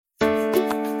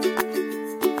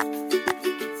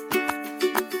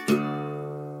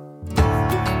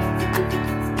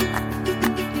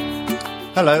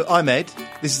Hello, I'm Ed.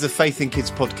 This is the Faith in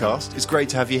Kids podcast. It's great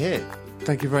to have you here.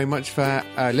 Thank you very much for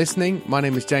listening. My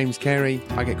name is James Carey.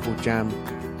 I get called Jam.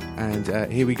 And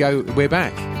here we go. We're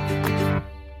back.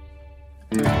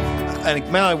 And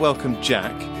may I welcome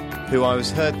Jack, who I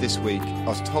was told this week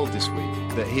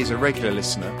that he's a regular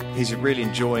listener. He's really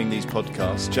enjoying these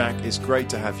podcasts. Jack, it's great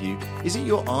to have you. Is it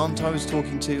your aunt I was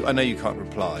talking to? I know you can't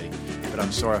reply, but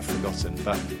I'm sorry I've forgotten.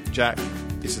 But Jack,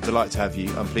 it's a delight to have you.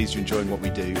 I'm pleased you're enjoying what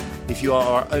we do. If you are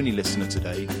our only listener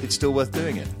today, it's still worth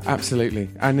doing it. Absolutely.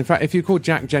 And in fact, if you're called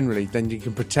Jack generally, then you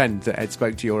can pretend that Ed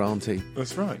spoke to your auntie.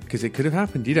 That's right. Because it could have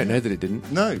happened. You don't know that it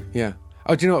didn't. No. Yeah.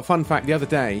 Oh, do you know what? Fun fact, the other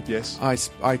day, yes,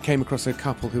 I came across a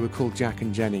couple who were called Jack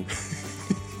and Jenny,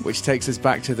 which takes us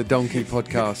back to the Donkey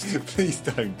podcast. Please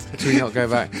don't. Should we not go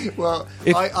back? Well,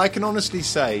 I can honestly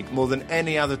say, more than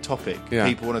any other topic,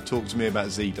 people want to talk to me about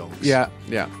Z-Donks. Yeah,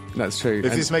 that's true.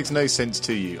 If this makes no sense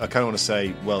to you, I kind of want to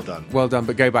say, well done. Well done,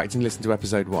 but go back and listen to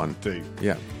episode 1. Do.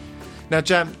 Yeah. Now,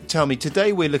 Jam, tell me,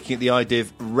 today we're looking at the idea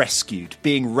of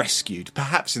being rescued,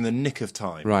 perhaps in the nick of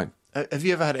time. Right. Have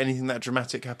you ever had anything that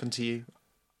dramatic happen to you?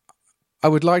 I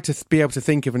would like to be able to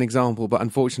think of an example, but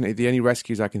unfortunately the only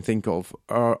rescues I can think of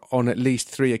are on at least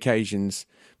 3 occasions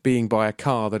being by a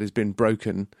car that has been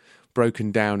broken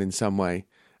down in some way,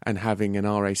 and having an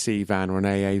RAC van or an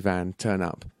AA van turn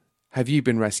up. Have you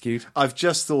been rescued? I've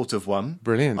just thought of one.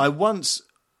 Brilliant. I once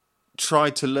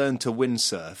tried to learn to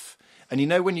windsurf. And you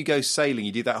know when you go sailing,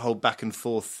 you do that whole back and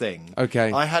forth thing.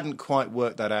 Okay. I hadn't quite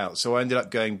worked that out, so I ended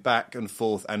up going back and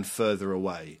forth and further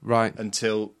away. Right.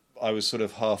 Until I was sort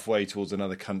of halfway towards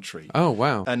another country. Oh,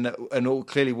 wow. And all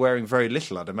clearly wearing very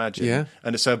little, I'd imagine. Yeah.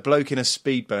 And so a bloke in a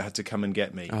speedboat had to come and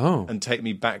get me. Oh. And take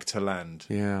me back to land.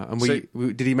 Yeah. And So-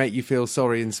 did he make you feel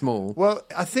sorry and small? Well,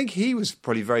 I think he was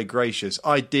probably very gracious.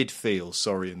 I did feel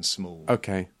sorry and small.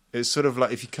 Okay. It's sort of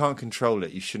like, if you can't control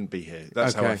it, you shouldn't be here.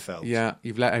 That's how I felt. Yeah,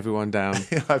 you've let everyone down.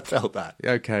 I felt that.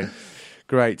 Okay,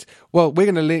 great. Well,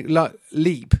 we're going to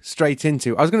leap straight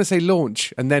into... I was going to say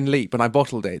launch and then leap, and I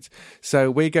bottled it.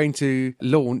 So we're going to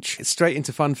launch straight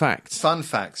into fun facts. Fun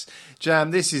facts.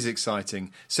 Jam, this is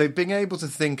exciting. So being able to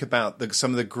think about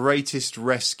some of the greatest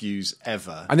rescues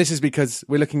ever. And this is because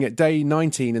we're looking at day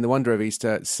 19 in the Wonder of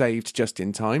Easter, saved just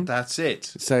in time. That's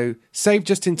it. So, saved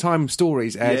just in time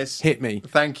stories, Ed. Yes. Hit me.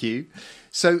 Thank you.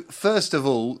 So, first of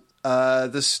all,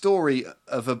 the story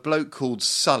of a bloke called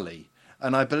Sully.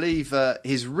 And I believe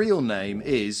his real name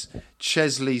is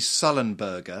Chesley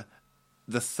Sullenberger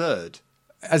III.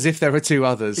 As if there were 2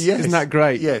 others. Yes. Isn't that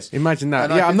great? Yes. Imagine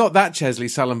that. And I'm not that Chesley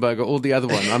Sullenberger or the other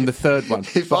one. I'm the third one.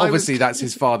 But obviously that's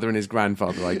his father and his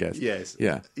grandfather, I guess. Yes.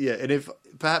 Yeah. Yeah, and if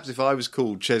I was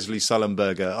called Chesley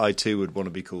Sullenberger, I too would want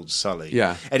to be called Sully.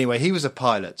 Yeah. Anyway, he was a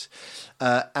pilot,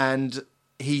 and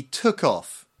he took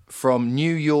off from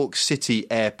New York City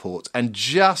Airport, and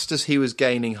just as he was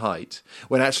gaining height,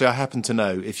 when actually I happen to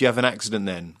know, if you have an accident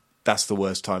then, that's the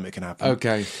worst time it can happen.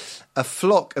 Okay. A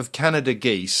flock of Canada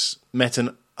geese met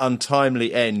an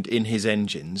untimely end in his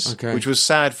engines, which was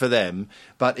sad for them,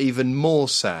 but even more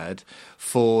sad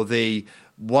for the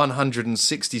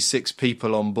 166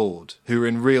 people on board who were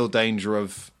in real danger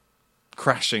of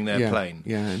crashing their plane.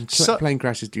 Yeah, and plane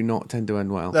crashes do not tend to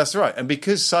end well. That's right. And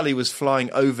because Sully was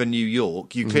flying over New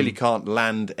York, you clearly can't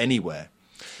land anywhere.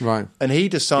 Right. And he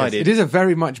decided... Yes, it is a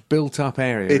very much built-up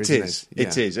area, isn't it?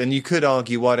 It is. And you could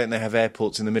argue, why don't they have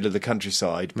airports in the middle of the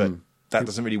countryside? But that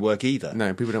doesn't really work either.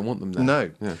 No, people don't want them there.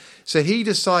 No. Yeah. So he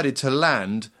decided to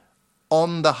land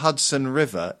on the Hudson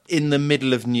River in the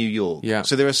middle of New York. Yeah.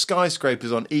 So there are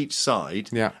skyscrapers on each side.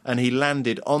 Yeah. And he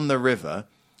landed on the river,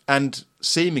 and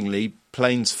seemingly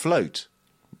planes float.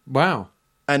 Wow.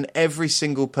 And every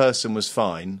single person was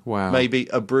fine. Wow. Maybe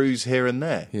a bruise here and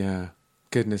there. Yeah.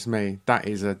 Goodness me. That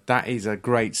is a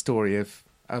great story of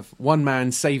one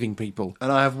man saving people. And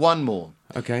I have one more.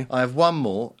 Okay. I have one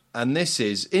more, and this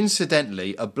is,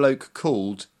 incidentally, a bloke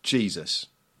called Jesus.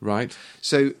 Right.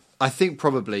 So I think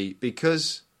probably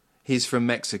because he's from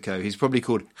Mexico, he's probably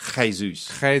called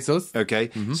Jesus. Jesus. Okay.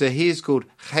 So he is called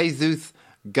Jesus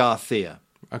Garcia.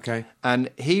 Okay. And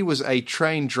he was a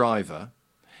train driver,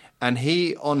 and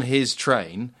he, on his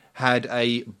train, had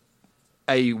a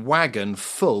wagon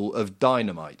full of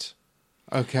dynamite.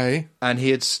 Okay. And he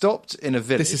had stopped in a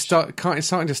village. This is it's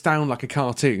starting to sound like a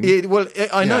cartoon.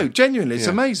 I know, genuinely, it's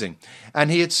Yeah. amazing.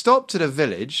 And he had stopped at a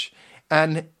village,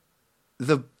 and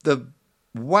the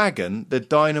wagon the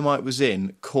dynamite was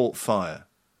in caught fire.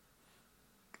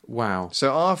 Wow.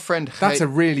 So our friend... That's a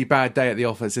really bad day at the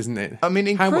office, isn't it? I mean,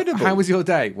 incredible. How was your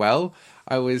day? Well,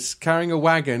 I was carrying a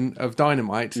wagon of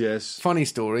dynamite. Yes. Funny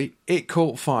story. It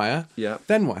caught fire. Yeah.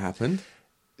 Then what happened?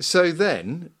 So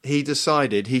then he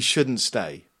decided he shouldn't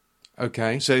stay.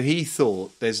 Okay. So he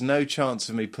thought, there's no chance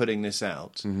of me putting this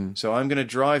out, Mm-hmm. so I'm going to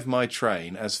drive my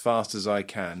train as fast as I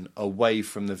can away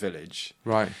from the village.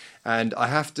 Right. And I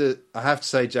have to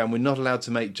say, Jan, we're not allowed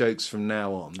to make jokes from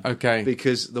now on. Okay.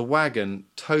 Because the wagon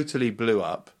totally blew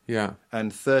up, Yeah.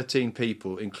 and 13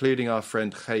 people, including our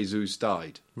friend Jesus,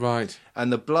 died. Right.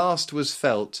 And the blast was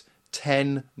felt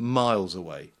 10 miles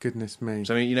away. Goodness me.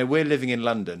 So, I mean, you know, we're living in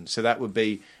London, so that would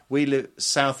be... We live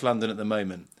South London at the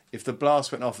moment. If the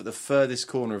blast went off at the furthest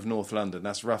corner of North London,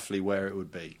 that's roughly where it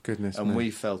would be. Goodness and me. we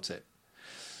felt it.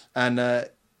 And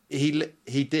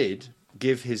he did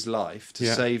give his life to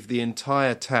save the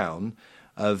entire town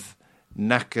of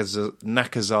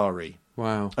Nakazari.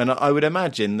 Wow. And I would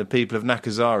imagine the people of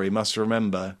Nakazari must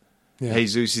remember Yeah.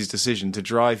 Jesus' decision to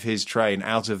drive his train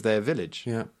out of their village.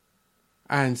 Yeah.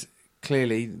 And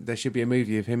clearly there should be a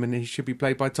movie of him, and he should be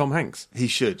played by Tom Hanks, He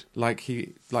should. like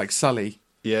Sully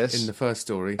Yes. in the first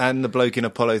story. And the bloke in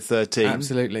Apollo 13.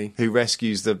 Absolutely. Who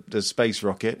rescues the space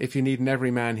rocket. If you need an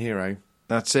everyman hero,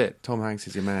 That's it. Tom Hanks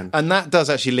is your man. And that does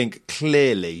actually link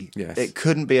clearly. Yes. It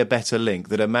couldn't be a better link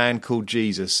that a man called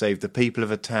Jesus saved the people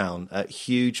of a town at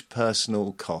huge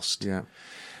personal cost. Yeah.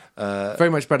 Very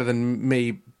much better than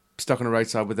me stuck on a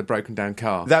roadside with a broken down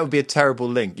car. That would be a terrible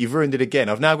link. You've ruined it again.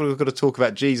 I've now got to talk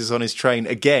about Jesus on his train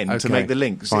again to Okay, make the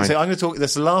link. So fine. I'm going to talk.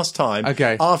 That's the last time.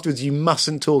 Okay. Afterwards, you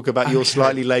mustn't talk about your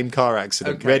slightly lame car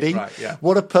accident. Okay, Ready? right, yeah.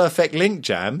 What a perfect link,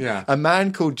 Jam. Yeah. A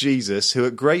man called Jesus who,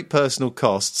 at great personal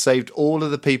cost, saved all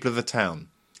of the people of the town.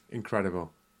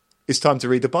 Incredible. It's time to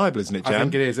read the Bible, isn't it, Jam? I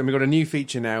think it is. And we've got a new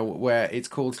feature now where it's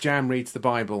called Jam Reads the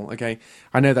Bible. Okay.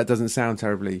 I know that doesn't sound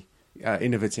terribly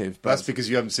innovative, but That's because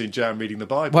you haven't seen Jam reading the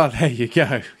Bible. well, there you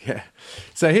go. Yeah.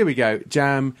 So here we go.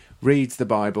 Jam Reads the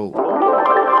Bible.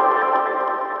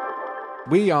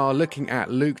 We are looking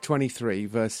at Luke 23,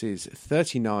 verses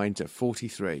 39 to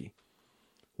 43.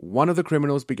 One of the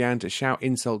criminals began to shout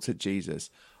insults at Jesus.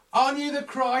 Aren't you the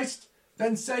Christ?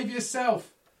 Then save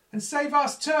yourself and save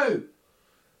us too.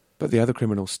 But the other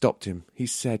criminal stopped him. He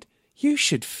said, You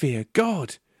should fear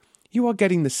God. You are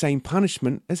getting the same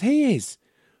punishment as he is.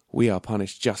 We are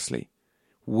punished justly.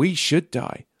 We should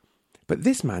die. But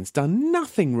this man's done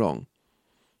nothing wrong.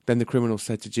 Then the criminal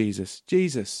said to Jesus,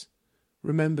 Jesus,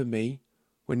 remember me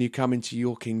when you come into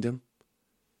your kingdom.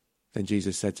 Then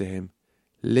Jesus said to him,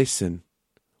 Listen,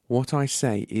 what I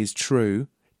say is true.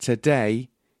 Today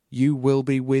you will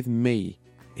be with me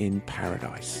in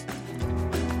paradise.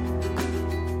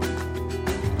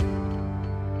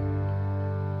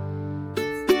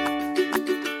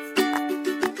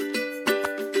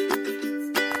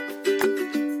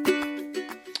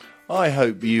 I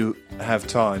hope you have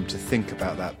time to think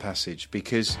about that passage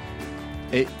because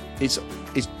it's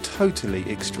totally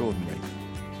extraordinary.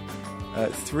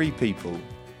 3 people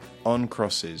on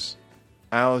crosses,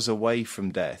 hours away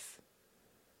from death,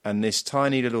 and this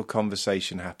tiny little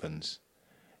conversation happens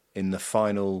in the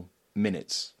final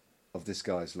minutes of this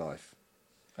guy's life.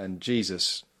 And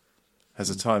Jesus has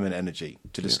the time and energy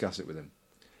to discuss it with him.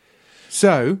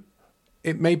 So,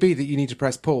 it may be that you need to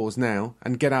press pause now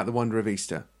and get out the wonder of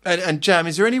Easter. And Jam,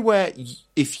 is there anywhere,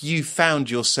 if you found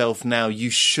yourself now, you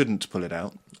shouldn't pull it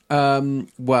out?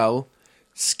 Well,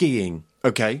 skiing.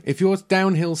 Okay. If you're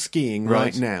downhill skiing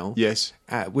right now, Yes.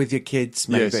 with your kids,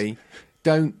 Yes. maybe,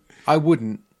 I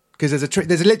wouldn't, because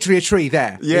there's literally a tree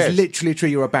there. Yes. There's literally a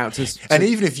tree you're about to... And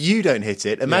even if you don't hit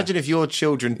it, imagine if your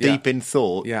children deep in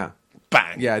thought, Yeah.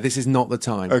 bang. Yeah, this is not the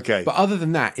time. Okay. But other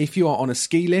than that, if you are on a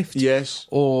ski lift... Yes.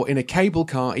 Or in a cable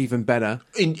car, even better.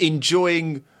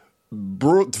 Enjoying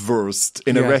Bratwurst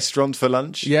in a Yeah. restaurant for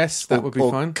lunch. Yes, that would be or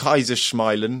fine.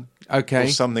 Kaiserschmeilen. Okay. Or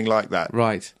something like that.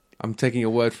 Right. I'm taking your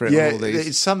word for it Yeah, on all these.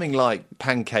 it's something like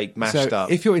pancake mashed So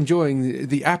up. if you're enjoying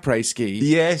the après ski...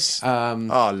 Yes.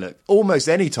 Look, almost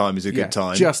any time is a good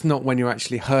time. Just not when you're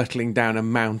actually hurtling down a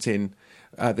mountain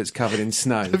that's covered in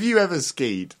snow. Have you ever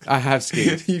skied? I have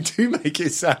skied. You do make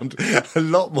it sound a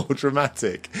lot more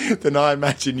dramatic than I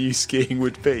imagine you skiing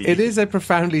would be. It is a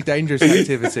profoundly dangerous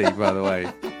activity, by the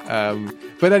way.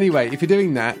 But anyway, if you're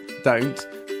doing that, don't.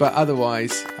 But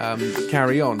otherwise,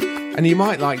 carry on. And you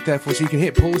might like, therefore, so you can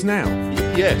hit pause now.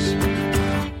 Yes.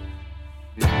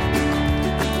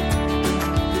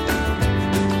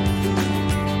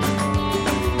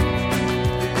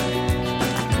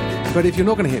 But if you're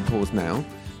not going to hit pause now,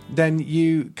 then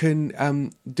you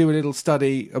can do a little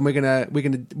study, and we're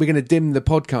gonna dim the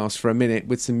podcast for a minute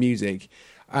with some music,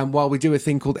 while we do a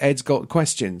thing called Ed's Got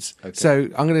Questions. Okay. So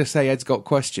I'm going to say Ed's Got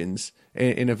Questions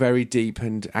in a very deep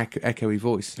and echoey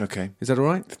voice. Okay. Is that all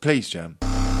right? Please, Jam.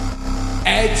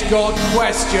 Ed's Got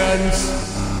Questions.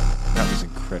 That was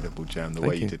incredible, Jam, the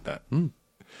way you did that.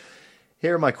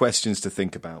 Here are my questions to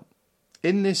think about.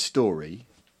 In this story,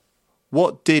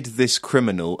 what did this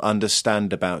criminal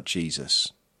understand about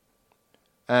Jesus?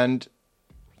 And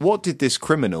what did this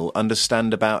criminal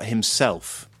understand about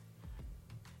himself?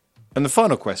 And the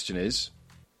final question is,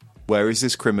 where is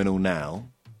this criminal now?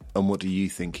 And what do you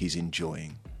think he's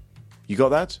enjoying? You got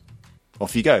that?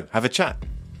 Off you go. Have a chat.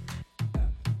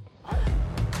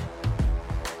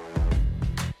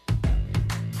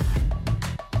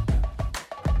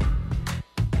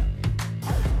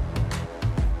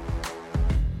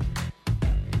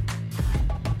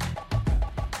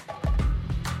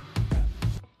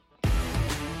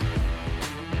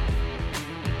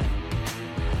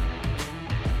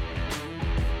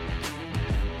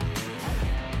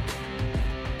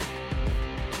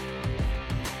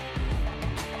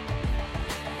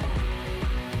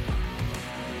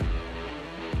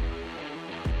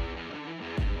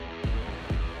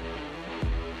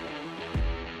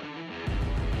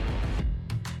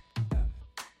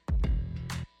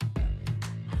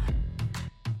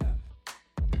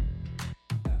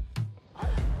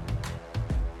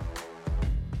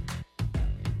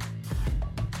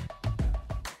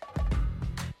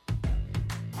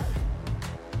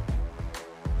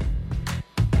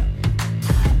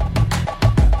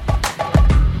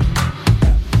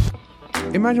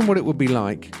 Imagine what it would be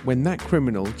like when that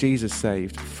criminal Jesus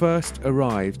saved first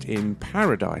arrived in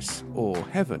paradise or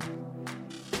heaven.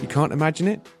 You can't imagine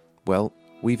it? Well,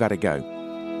 we've had a go.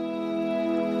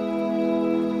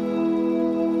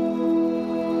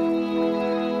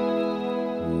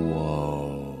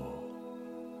 Whoa.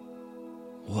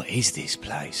 What is this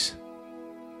place?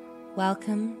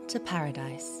 Welcome to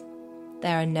paradise.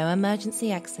 There are no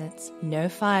emergency exits, no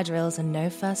fire drills and no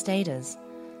first aiders,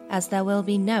 as there will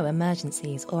be no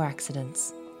emergencies or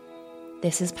accidents.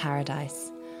 This is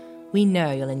paradise. We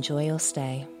know you'll enjoy your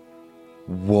stay.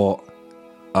 What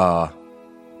a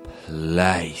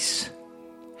place.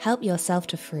 Help yourself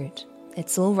to fruit.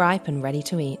 It's all ripe and ready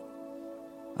to eat.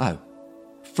 Oh,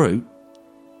 fruit?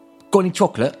 Got any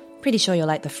chocolate? Pretty sure you'll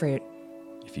like the fruit.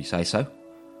 If you say so.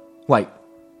 Wait,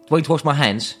 do I need to wash my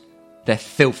hands? They're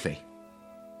filthy.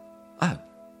 Oh.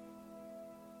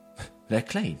 They're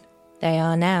clean. They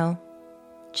are now.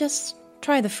 Just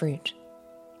try the fruit.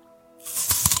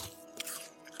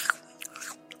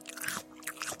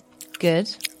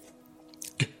 Good.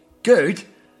 Good?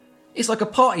 It's like a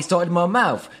party started in my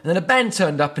mouth, and then a band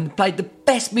turned up and played the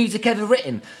best music ever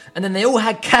written, and then they all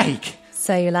had cake.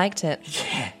 So you liked it?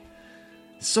 Yeah.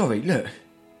 Sorry, look.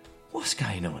 What's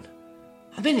going on?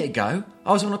 A minute ago,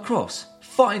 I was on a cross,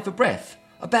 fighting for breath,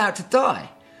 about to die.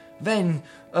 Then,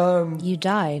 You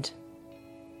died.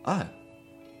 Oh.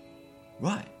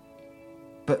 Right.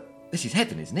 But this is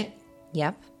heaven, isn't it?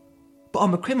 Yep. But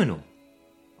I'm a criminal.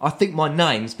 I think my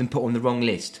name's been put on the wrong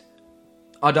list.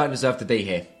 I don't deserve to be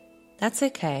here. That's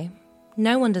okay.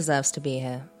 No one deserves to be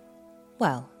here.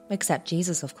 Well, except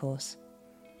Jesus, of course.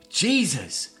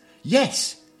 Jesus!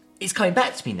 Yes! It's coming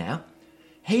back to me now.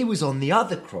 He was on the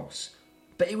other cross.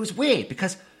 But it was weird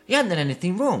because he hadn't done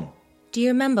anything wrong. Do you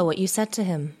remember what you said to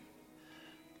him?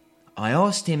 I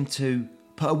asked him to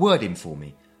put a word in for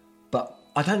me, but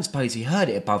I don't suppose he heard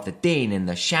it above the din and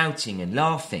the shouting and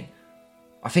laughing.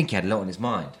 I think he had a lot on his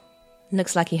mind.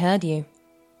 Looks like he heard you.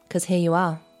 'Cause here you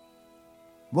are.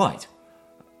 Right.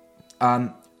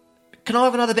 Can I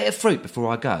have another bit of fruit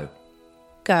before I go?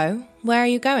 Go? Where are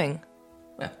you going?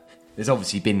 Well, there's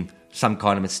obviously been some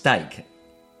kind of mistake.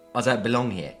 I don't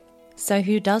belong here. So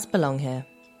who does belong here?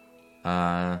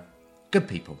 Good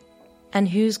people. And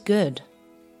who's good?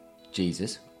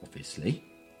 Jesus, obviously.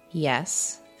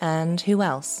 Yes. And who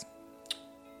else?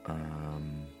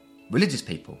 Religious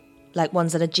people. Like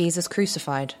ones that are Jesus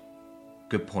crucified.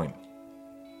 Good point.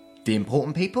 The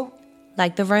important people?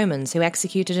 Like the Romans who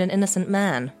executed an innocent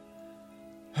man.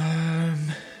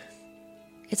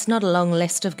 It's not a long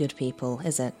list of good people,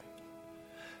 is it?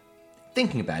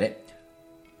 Thinking about it,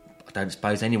 I don't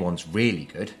suppose anyone's really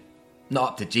good.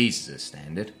 Not up to Jesus'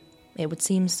 standard. It would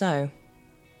seem so.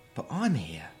 But I'm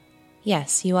here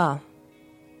Yes, you are.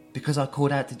 because I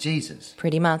called out to Jesus.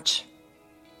 Pretty much.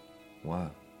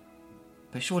 Wow.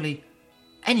 But surely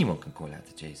anyone can call out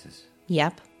to Jesus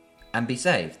Yep. and be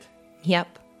saved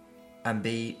Yep. and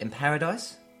be in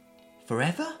paradise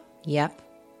forever? Yep.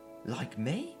 Like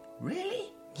me? Really?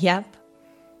 Yep.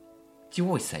 Do you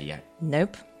always say yeah?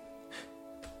 Nope.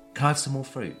 Can I have some more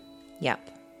fruit? Yep.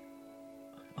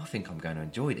 I think I'm going to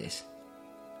enjoy this.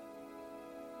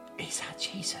 Is that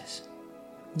Jesus?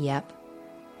 Yep.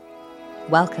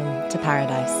 Welcome to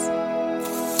paradise.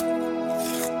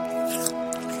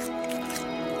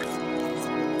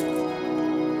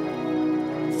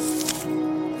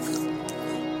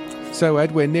 So,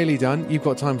 Ed, we're nearly done. You've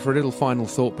got time for a little final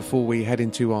thought before we head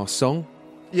into our song.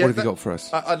 Yeah, what have you got for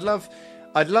us? I'd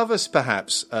love us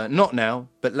perhaps, not now,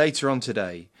 but later on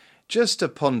today, just to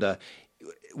ponder.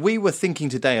 We were thinking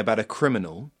today about a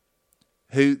criminal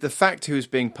who, the fact he was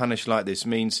being punished like this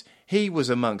means he was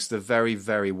amongst the very,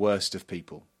 very worst of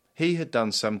people. He had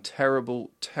done some terrible,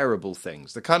 terrible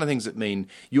things. The kind of things that mean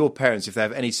your parents, if they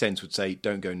have any sense, would say,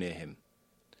 don't go near him.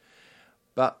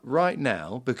 But right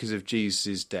now, because of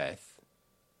Jesus' death,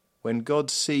 when God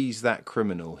sees that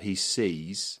criminal, he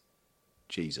sees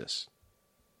Jesus.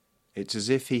 It's as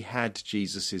if he had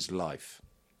Jesus' life.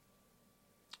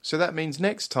 So that means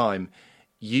next time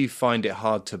you find it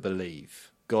hard to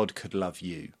believe God could love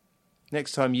you,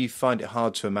 next time you find it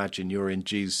hard to imagine you're in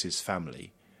Jesus'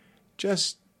 family,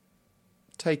 just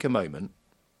take a moment,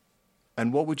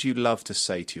 and what would you love to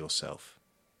say to yourself?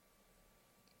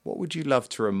 What would you love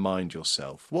to remind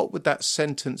yourself? What would that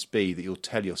sentence be that you'll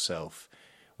tell yourself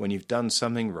when you've done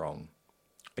something wrong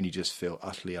and you just feel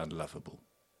utterly unlovable?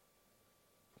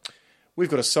 We've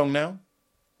got a song now.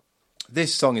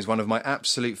 This song is one of my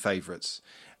absolute favourites,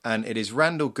 and it is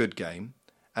Randall Goodgame,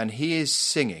 and he is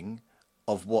singing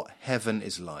of what heaven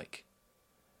is like.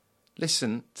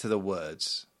 Listen to the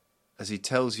words as he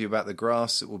tells you about the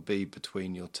grass that will be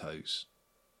between your toes.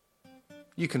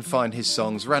 You can find his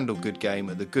songs, Randall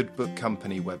Goodgame, at the Good Book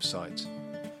Company website.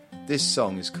 This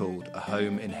song is called A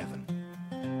Home in Heaven.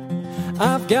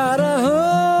 I've got a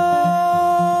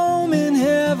home in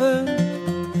heaven,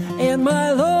 and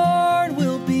my Lord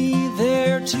will be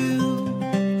there too.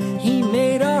 He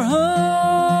made our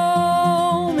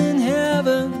home in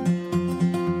heaven.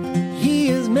 He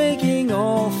is making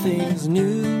all things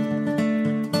new.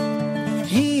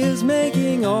 He is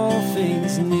making all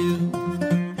things new.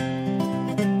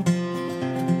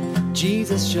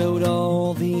 Jesus showed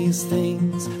all these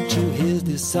things to his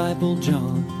disciple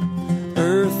John.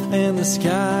 Earth and the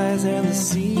skies and the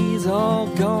seas all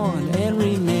gone and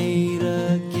remade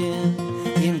again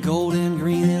in gold and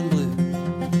green and blue.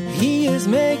 He is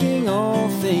making all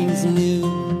things new.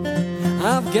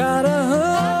 I've got a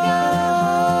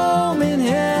home in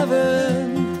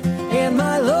heaven, and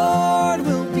my Lord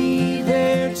will be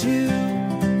there too.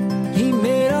 He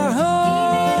made our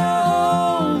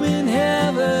home in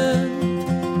heaven.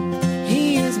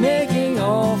 He is making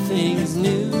all things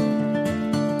new.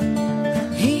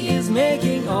 He is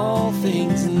making all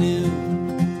things new.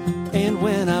 And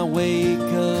when I wake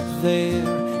up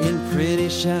there in pretty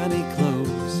shiny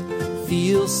clothes,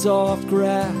 feel soft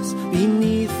grass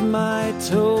beneath my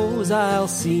toes, I'll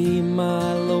see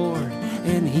my Lord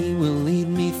and he will lead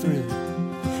me through.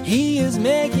 He is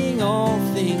making all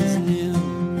things new.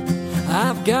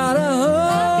 I've got a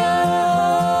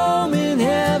home in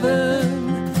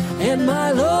heaven, and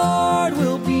my Lord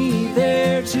will be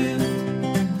there too.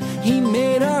 He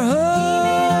made our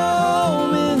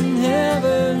home in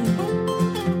heaven.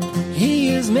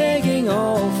 He is making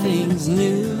all things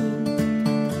new.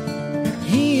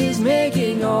 He is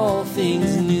making all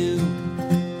things new.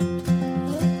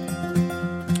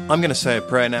 I'm going to say a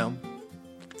prayer now.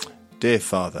 Dear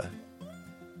Father,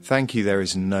 thank you there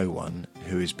is no one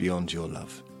who is beyond your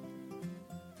love.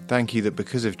 Thank you that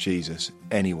because of Jesus,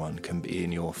 anyone can be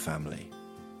in your family.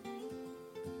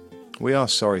 We are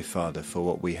sorry, Father, for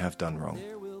what we have done wrong.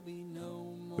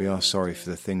 We are sorry for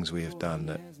the things we have done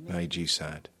that made you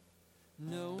sad.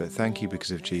 But thank you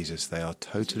because of Jesus, they are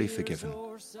totally forgiven,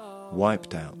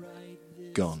 wiped out,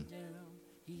 gone.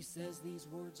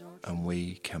 And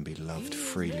we can be loved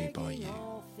freely by you.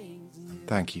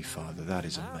 Thank you, Father. That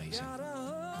is amazing.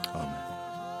 Amen.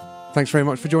 Thanks very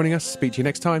much for joining us. Speak to you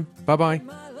next time. Bye-bye.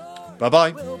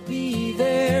 Bye-bye. Will be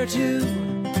there too.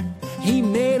 He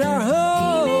made our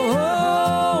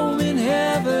home in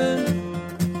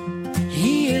heaven.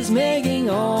 He is making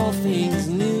all things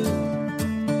new.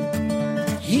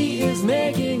 He is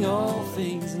making all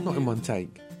things new. Not in one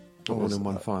take. Not all in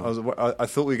one file. I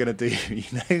thought we were going to do,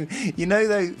 you know,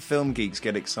 though, film geeks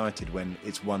get excited when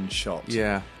it's one shot.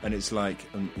 Yeah. And it's like,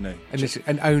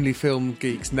 And only film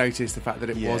geeks notice the fact that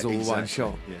it was all one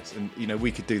shot. Yes, and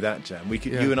we could do that, Jan. We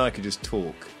could, you and I could just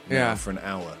talk now for an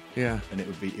hour. Yeah. And it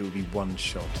would be one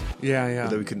shot. Yeah.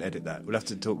 Although we couldn't edit that. We'll have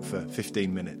to talk for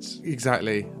 15 minutes.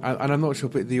 Exactly. And I'm not sure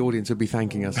but the audience would be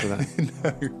thanking us for that.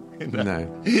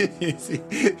 No. You see,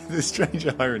 the strange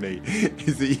irony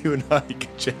is that you and I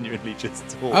could genuinely just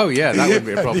talk. Oh, yeah, that wouldn't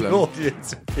be a problem. The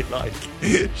audience would be like,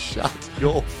 shut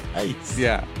your face.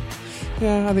 Yeah.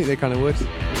 Yeah, I think they kind of would.